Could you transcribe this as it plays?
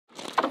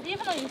Because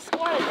even though you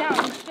squat it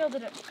down, you still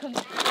did it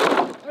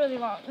really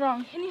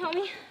wrong. Can you help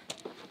me?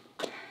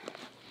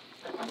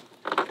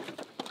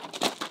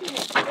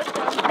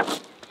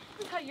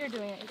 Look how you're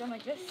doing it. You're going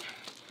like this.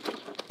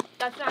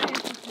 That's not how you're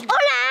supposed to do it.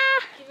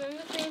 Hola! Keep moving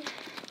the thing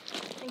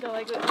and go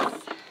like this.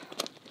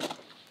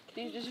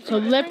 So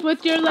lift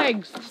with your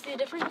legs. Did you see a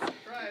difference?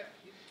 Try it.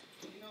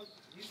 You know,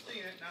 you've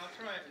seen it. Now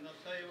try it, and they'll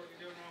tell you what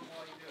you're doing wrong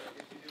while you do it.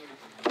 If you do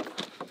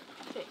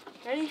anything.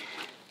 Okay, ready?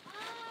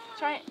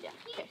 Try it. Yeah.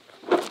 Okay.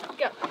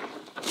 Go.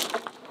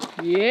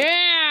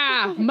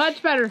 Yeah,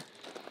 much better.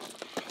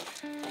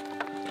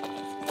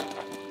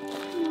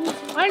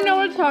 I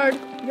know it's hard.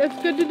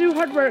 It's good to do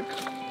hard work.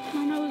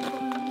 My nose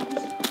burns.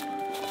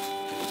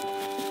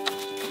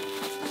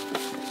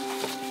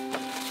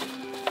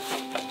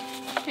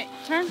 Okay,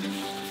 turn.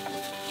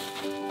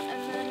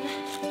 And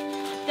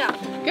then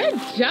down. Good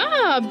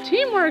job,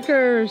 team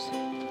workers.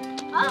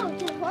 Oh,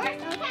 to the horse?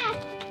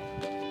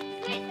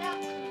 Okay.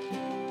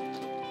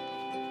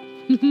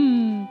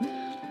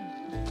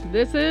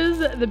 This is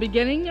the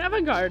beginning of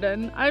a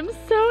garden. I'm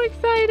so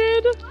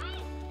excited.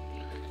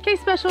 Okay,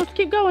 Specials,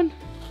 keep going.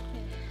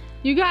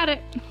 You got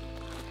it.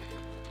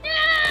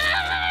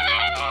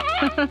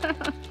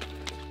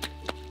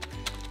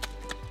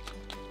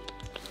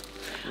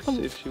 Let's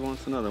see if she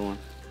wants another one.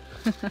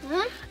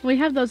 Huh? We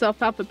have those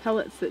alfalfa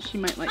pellets that she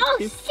might like Oh,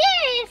 too.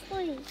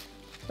 seriously?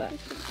 But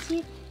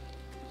She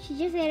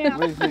just ate it What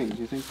do all. you think?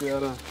 Do you think we ought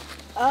to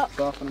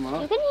soften them You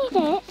up? can eat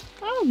it.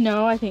 oh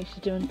no, I think she's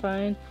doing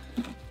fine.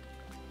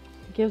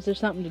 Gives her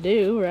something to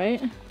do,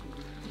 right?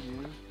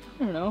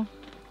 I don't know.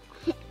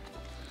 I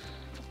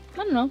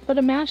don't know, but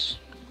a mash,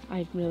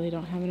 I really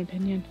don't have an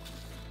opinion.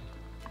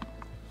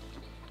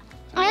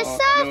 I know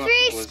saw if it 3 was a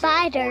horse with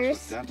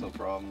spiders. dental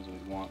problems,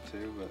 we'd want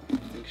to, but I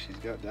think she's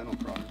got dental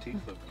problems. Teeth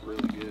look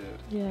really good.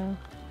 Yeah.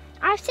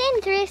 I've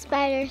seen 3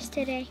 spiders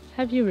today.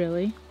 Have you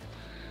really?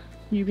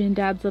 You being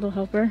Dad's little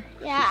helper?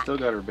 She's Yeah. still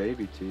got her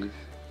baby teeth.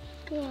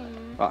 Yeah.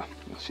 Ah,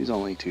 well, she's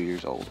only 2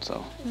 years old,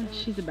 so.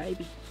 She's a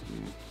baby.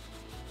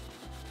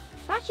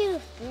 I thought she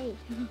was 3.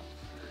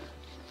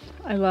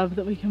 I love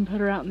that we can put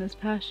her out in this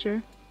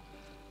pasture.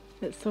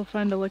 It's so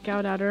fun to look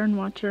out at her and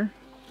watch her.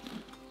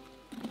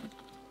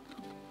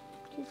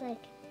 She's like...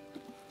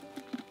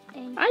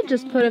 I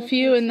just put a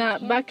few in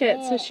that bucket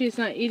so she's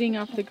not eating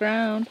off the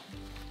ground.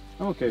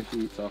 I'm okay if she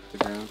eats off the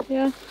ground.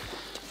 Yeah.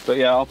 But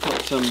yeah, I'll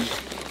put some,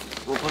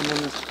 we'll put them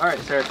in this. All right,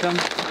 Sarah, come.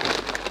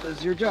 This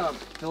is your job.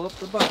 Fill up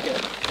the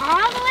bucket.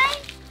 All the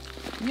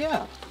way?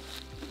 Yeah.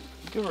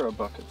 Give her a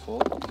bucket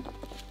full.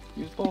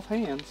 Use both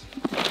hands.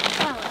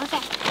 Oh,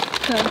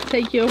 okay. It'll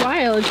take you a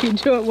while if you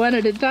do it one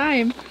at a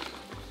time.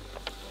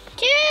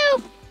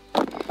 2!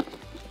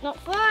 Not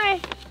 4.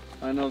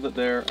 I know that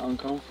they're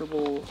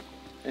uncomfortable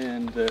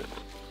and that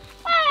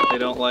they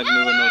don't like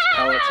moving those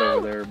pallets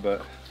over there,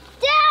 but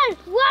Dad,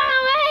 run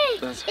away!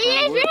 that's He is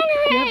hard work.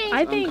 running away!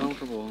 I think-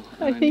 uncomfortable.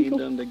 I I think- need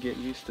them to get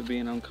used to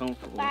being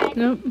uncomfortable. Bye.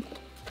 Nope.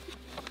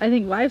 I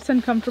think life's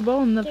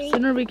uncomfortable, and the 3.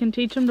 sooner we can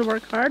teach them to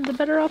work hard, the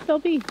better off they'll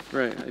be.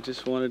 Right, I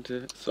just wanted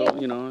to, so,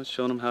 you know, I was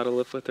showing them how to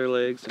lift with their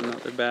legs and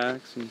not their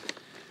backs, and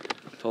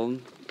told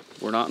them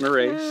we're not in a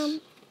race,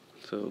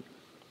 so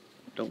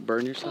don't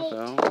burn yourself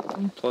out.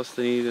 And plus,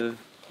 they need to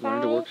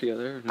learn to work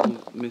together. I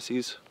know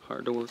Missy's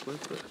hard to work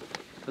with, but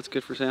that's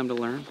good for Sam to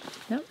learn.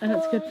 Yep, and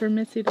it's good for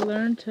Missy to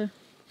learn to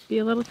be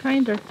a little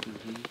kinder,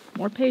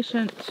 more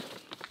patient.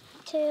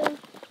 2.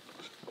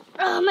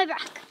 Oh, my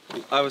back.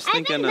 I was I've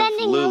thinking been of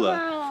bending over Lula a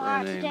for a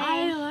lot name. today.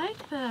 I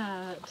like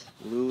that.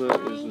 Lula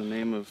is the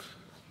name of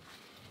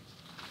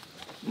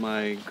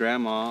my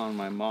grandma on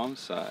my mom's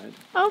side,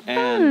 Oh,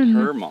 and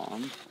fun. her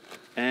mom,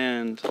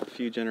 and a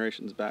few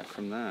generations back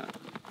from that.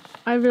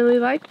 I really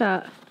like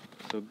that.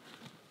 So,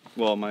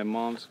 well, my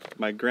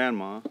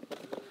grandma,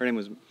 her name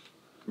was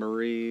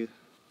Marie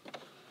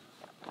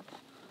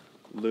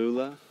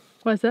Lula.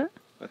 Was it?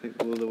 I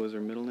think Lula was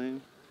her middle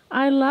name.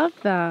 I love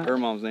that. Her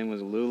mom's name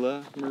was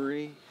Lula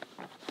Marie.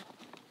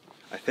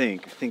 I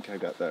think I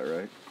got that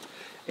right.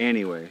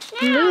 Anyway,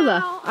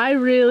 Lula. I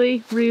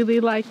really, really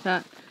like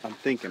that. I'm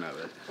thinking of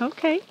it.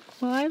 Okay,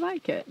 well, I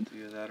like it.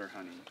 Either that or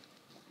honey.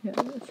 Yeah,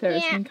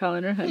 Sarah's Yeah. been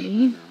calling her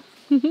honey.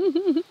 I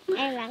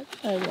like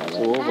it. I love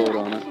So it. we'll vote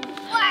on it.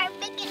 More,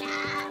 pick it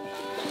up.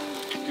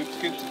 Scoop,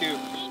 scoop, scoop.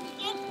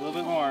 A little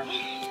bit more.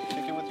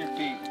 Kick it with your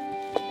feet.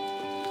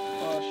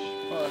 Push,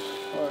 push,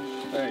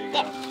 push. There you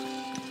go.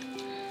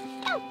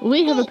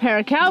 We have a pair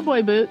of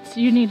cowboy boots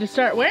you need to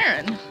start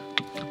wearing.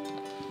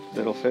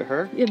 That'll fit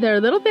her? Yeah, they're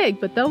a little big,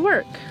 but they'll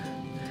work.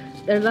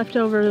 They're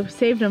leftover, we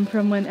saved them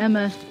from when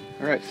Emma...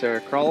 All right, Sarah,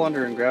 crawl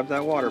under and grab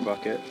that water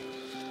bucket.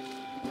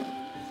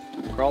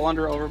 Crawl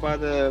under over by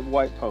the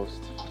white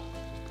post.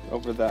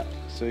 Over that,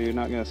 so you're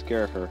not gonna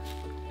scare her.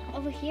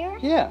 Over here?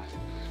 Yeah.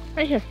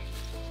 Right here.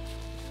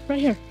 Right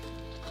here.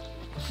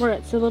 Where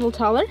it's a little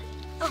taller.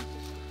 Oh.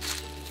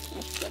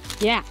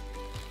 Yeah.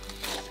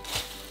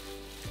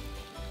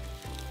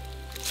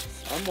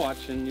 I'm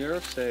watching,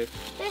 you're safe.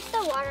 There's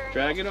the water.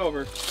 Drag it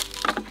over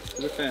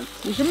to the fence.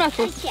 Use your I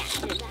muscles.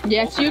 can't do that.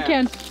 Yes, you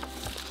can.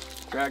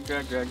 Drag,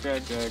 drag, drag,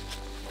 drag, drag.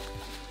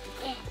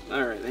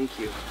 All right, thank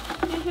you.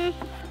 Now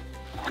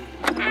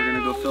we're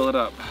gonna go fill it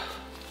up.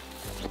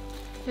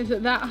 Is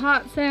it that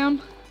hot,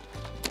 Sam?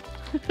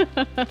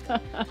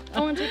 I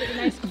want to take a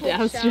nice cold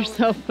Douse shower.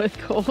 yourself with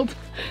cold.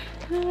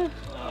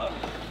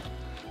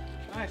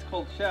 Nice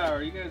cold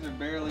shower. You guys are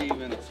barely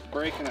even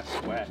breaking a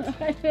sweat.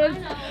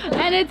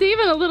 And it's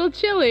even a little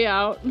chilly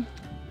out.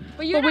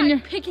 But you're when not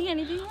you're- picking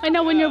anything up. I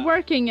know when Yeah. you're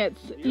working,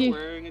 it's You're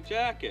wearing a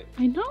jacket.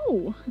 I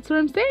know. That's what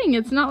I'm saying.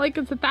 It's not like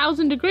it's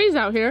 1,000 degrees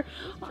out here.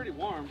 It's pretty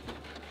warm.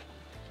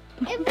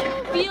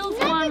 It feels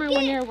warmer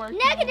when you're working.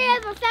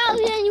 Negative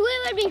 1,000, we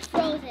would be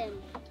frozen.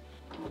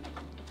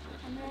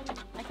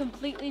 I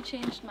completely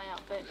changed my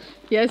outfit.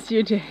 Yes,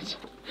 you did.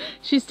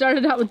 She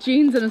started out with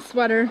jeans and a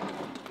sweater.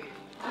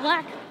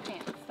 Black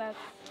pants. That's.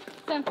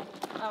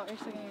 Oh, you're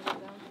still gonna use them.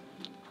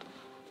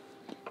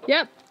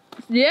 Yep.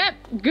 Yep.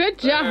 Good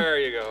job. There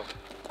you go.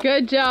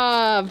 Good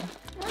job.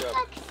 Looks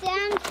like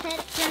Sam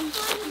said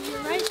something. You're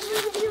right.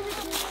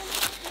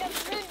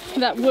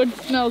 That wood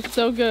smells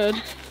so good.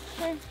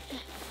 And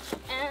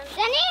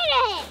I need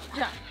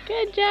it.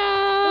 Good Those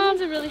job.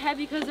 ones are really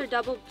heavy because they're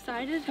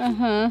double-sided.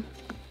 Uh-huh.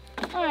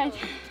 All right.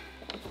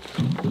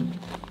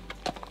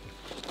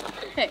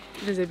 Hey,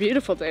 it is a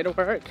beautiful day to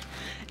work.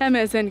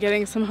 Emma's in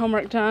getting some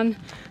homework done.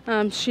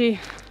 She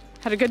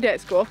had a good day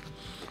at school,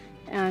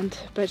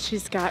 but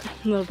she's got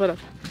a little bit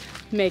of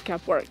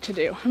makeup work to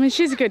do. I mean,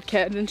 she's a good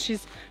kid and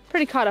she's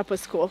pretty caught up with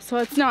school, so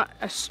it's not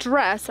a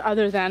stress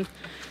other than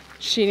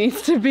she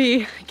needs to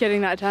be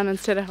getting that done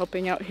instead of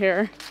helping out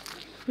here.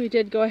 We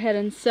did go ahead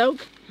and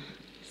soak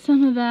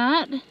some of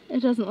that. It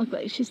doesn't look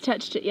like she's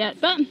touched it yet,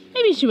 but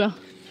maybe she will.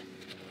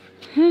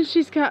 And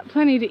she's got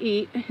plenty to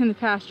eat in the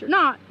pasture.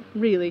 Not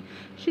really.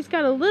 She's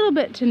got a little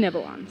bit to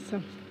nibble on,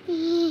 so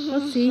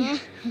we'll see.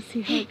 We'll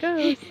see how it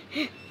goes.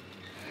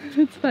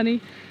 It's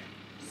funny.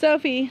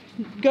 Sophie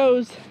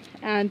goes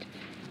and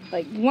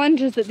like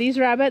lunges at these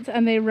rabbits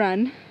and they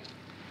run.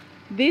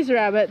 These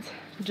rabbits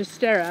just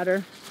stare at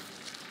her.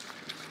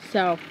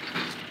 So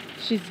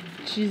she's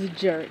a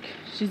jerk.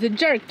 She's a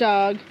jerk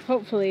dog.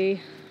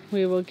 Hopefully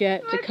we will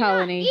get the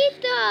colony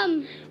Eat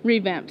them.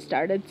 revamp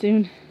started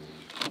soon.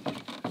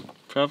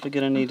 Probably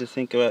gonna need to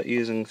think about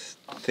using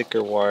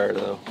thicker wire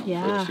though for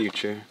Yeah. the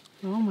future.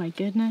 Oh my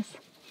goodness.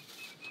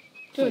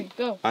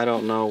 Go. I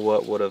don't know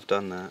what would have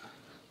done that.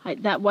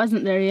 That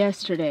wasn't there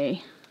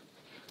yesterday.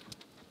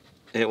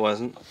 It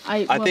wasn't.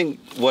 I I think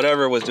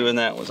whatever was doing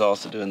that was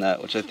also doing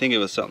that, which I think it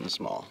was something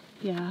small,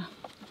 Yeah.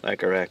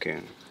 like a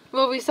raccoon.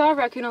 Well, we saw a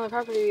raccoon on the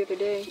property the other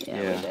day.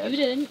 Yeah, Yeah. we did. You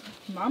didn't.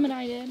 Mom and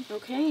I did.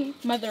 Okay.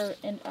 Mother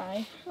and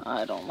I.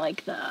 I don't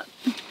like that.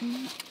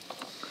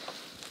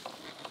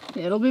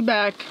 It'll be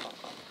back.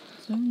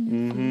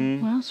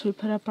 Mm-hmm. Well, should we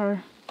put up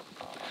our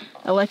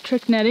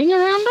electric netting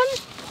around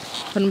them?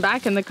 Put them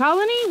back in the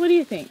colony? What do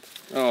you think?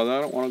 Oh,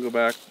 I don't want to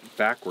go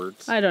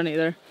backwards. I don't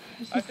either.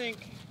 I think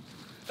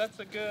that's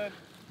a good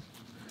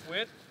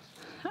width.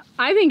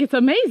 I think it's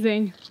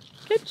amazing.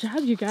 Good job,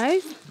 you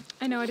guys.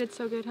 I know, I did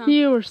so good, huh?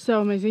 You were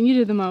so amazing. You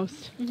did the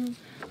most.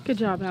 Good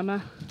job,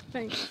 Emma.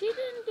 Thanks. She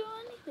didn't do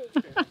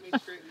anything. Let me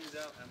straighten these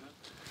out,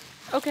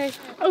 Emma. Okay.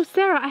 Oh,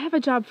 Sarah, I have a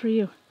job for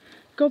you.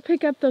 Go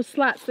pick up those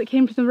slats that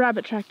came from the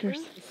rabbit tractors.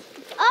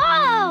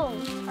 Oh!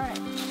 Alright.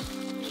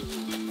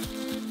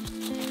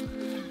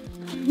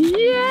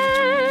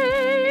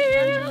 Yay!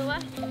 Down to the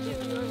left, to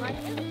the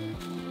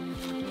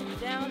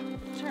right. Down,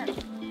 turn.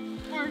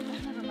 Or,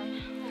 never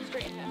mind. I'll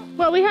straighten it out.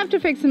 Well, we have to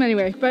fix them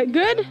anyway, but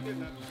good.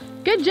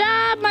 Good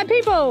job, my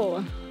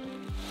people.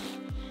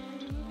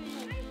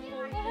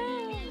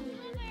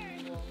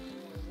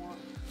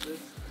 This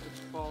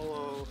to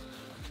follow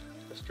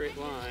a straight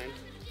line.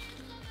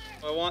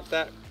 I want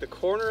the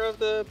corner of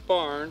the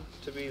barn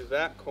to be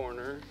that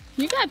corner.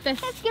 You got this.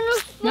 It's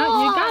gonna fall.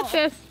 No, you got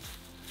this.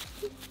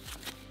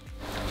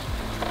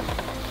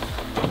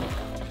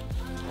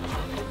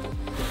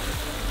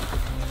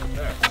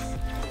 There.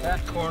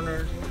 That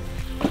corner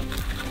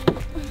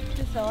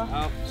Priscilla.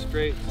 out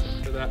straight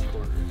to that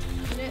corner.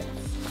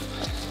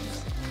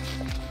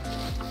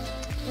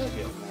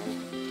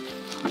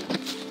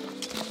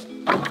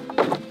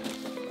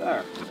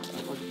 There.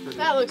 Looks pretty.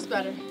 That looks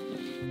better.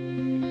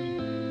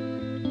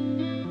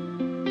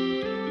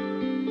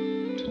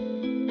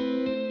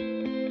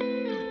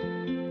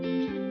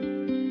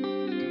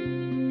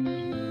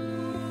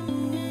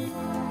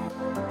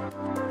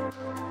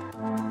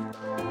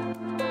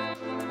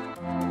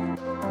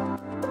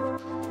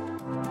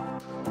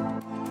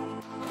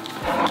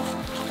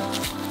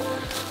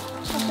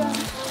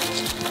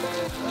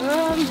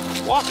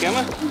 Walk,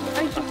 Emma.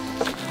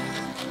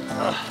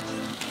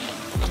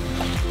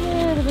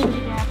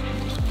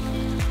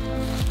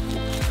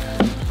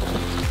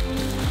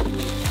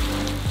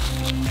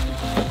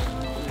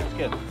 That's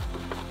good.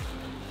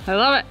 I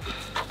love it.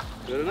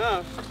 Good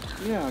enough.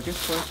 Yeah, good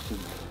question.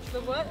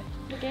 The what?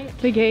 The gate.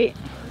 The gate.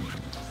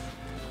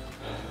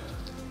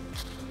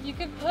 You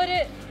could put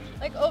it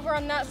like over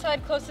on that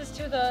side closest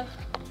to the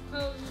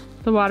hose.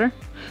 The water.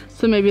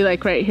 So maybe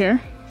like right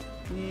here.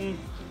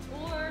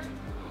 Or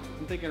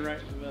I'm thinking right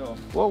in the middle.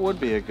 What would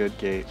be a good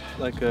gate?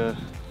 Like a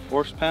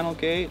force panel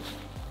gate?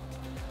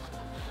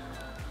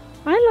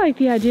 I like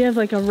the idea of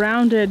like a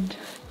rounded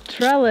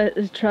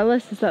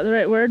trellis, is that the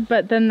right word?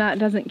 But then that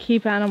doesn't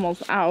keep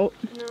animals out.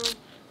 No.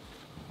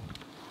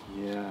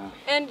 Yeah.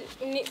 And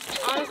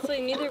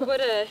honestly, neither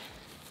would a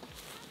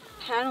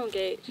panel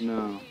gate.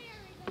 No.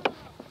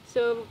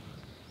 So,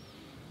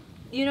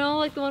 you know,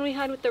 like the one we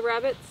had with the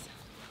rabbits?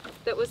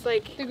 That was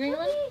like... The green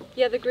one?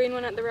 Yeah, the green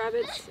one at the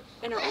rabbits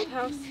in our old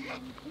house.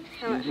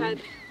 How it had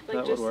like That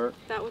would just... work.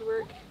 That would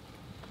work.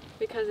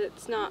 Because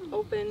it's not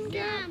open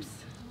gaps.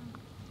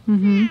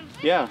 Mm-hmm.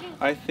 Yeah,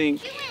 I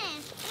think,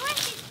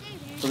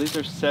 so these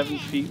are 7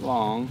 feet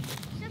long.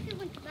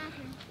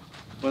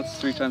 What's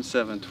 3 times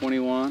 7?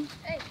 21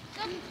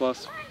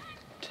 plus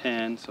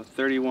 10, so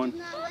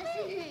 31.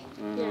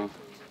 Yeah.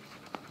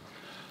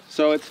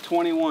 So it's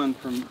 21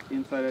 from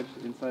inside edge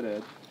to inside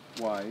edge,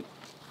 wide.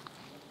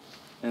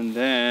 And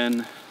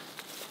then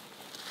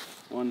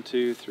 1,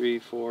 2, 3,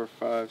 4,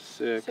 5,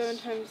 6. 7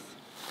 times...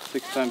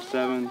 6 times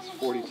 7 is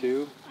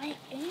 42. I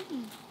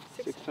am.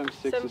 6 times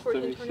 6 7, is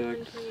 14, 36. 21,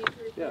 28,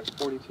 35, Yeah, it's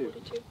 42.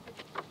 42.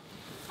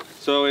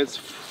 So it's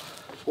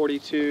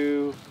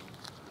 42,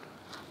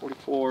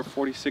 44,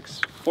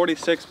 46,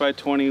 46 by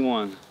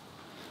 21.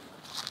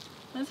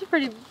 That's a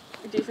pretty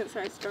decent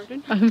sized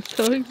garden. I'm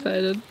so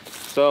excited.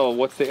 So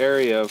what's the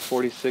area of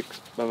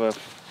 46 of a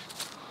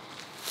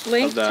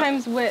Length that.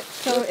 times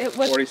width. So it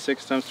was...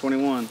 46 times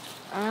 21?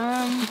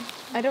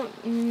 I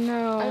don't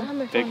know. I don't have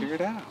my phone. Figure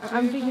it out.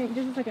 I'm thinking,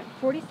 just a second.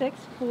 46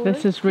 plus...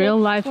 This is real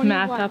life 21.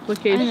 math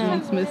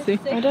applications, Missy.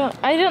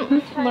 I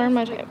didn't learn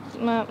my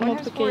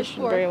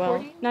multiplication very well.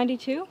 40.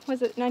 92?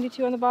 Was it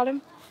 92 on the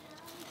bottom?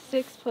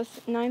 6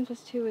 plus 9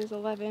 plus 2 is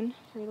 11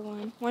 for the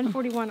one.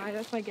 141,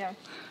 that's my guess.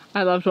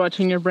 I loved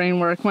watching your brain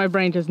work. My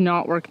brain does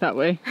not work that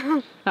way.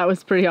 That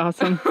was pretty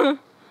awesome.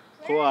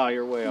 Wow,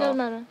 you're way Doesn't off.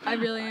 matter. I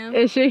really am.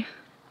 Is she?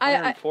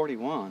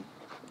 141.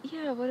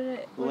 Yeah, what did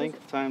it... what is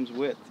Length times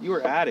width. You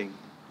were adding,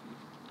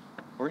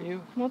 weren't you?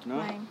 it?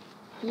 Multiplying.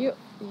 You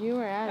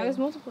were at I it. was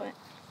multiplying.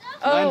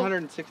 No. Oh,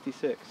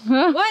 966.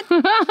 what?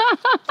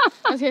 I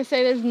was gonna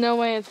say there's no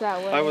way it's that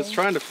way. I was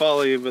trying to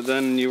follow you, but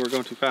then you were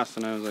going too fast,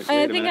 and I was like, wait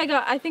I a think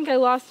minute. I think I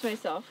lost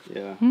myself.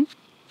 Yeah.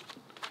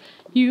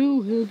 You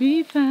will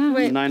be found.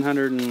 Wait.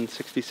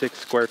 966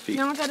 square feet.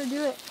 Now I gotta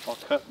do it. I'll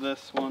cut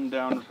this one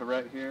down to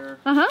right here,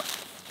 Uh-huh.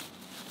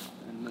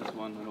 and this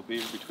one, it'll be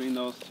between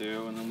those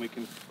two, and then we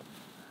can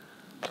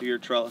do your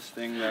trellis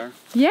thing there.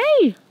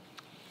 Yay!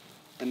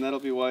 And that'll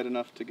be wide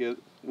enough to get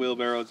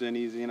wheelbarrows in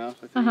easy enough,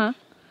 I think. Uh-huh.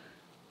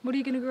 What are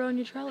you gonna grow on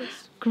your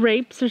trellis?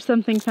 Grapes or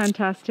something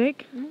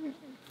fantastic.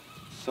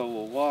 So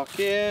we'll walk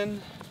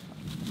in.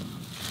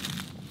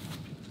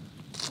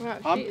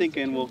 I'm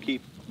thinking we'll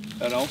keep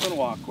an open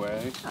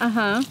walkway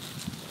Uh-huh.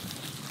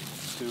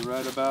 to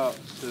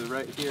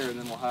right here, and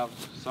then we'll have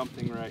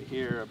something right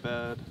here, a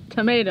bed.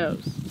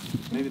 Tomatoes.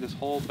 Maybe this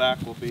whole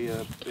back will be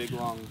a big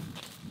long,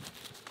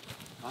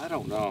 I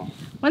don't know.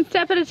 One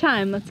step at a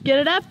time. Let's get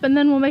it up and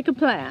then we'll make a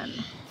plan.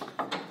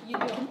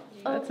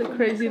 That's a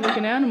crazy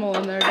looking animal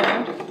in there,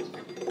 Dad.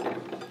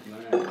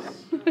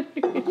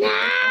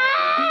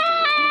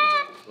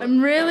 I'm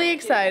really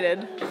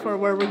excited for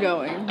where we're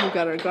going. We've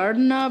got our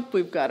garden up,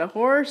 we've got a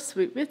horse.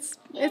 It's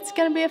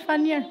gonna be a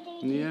fun year.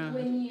 Yeah.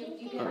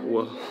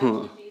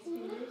 Well,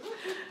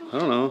 I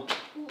don't know.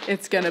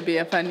 It's gonna be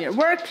a fun year.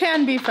 Work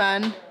can be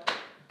fun.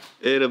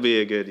 It'll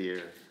be a good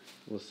year.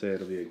 We'll say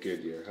it'll be a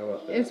good year. How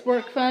about that? Is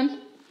work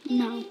fun?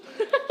 No.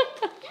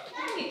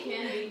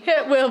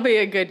 It will be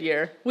a good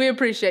year. We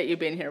appreciate you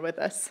being here with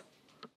us.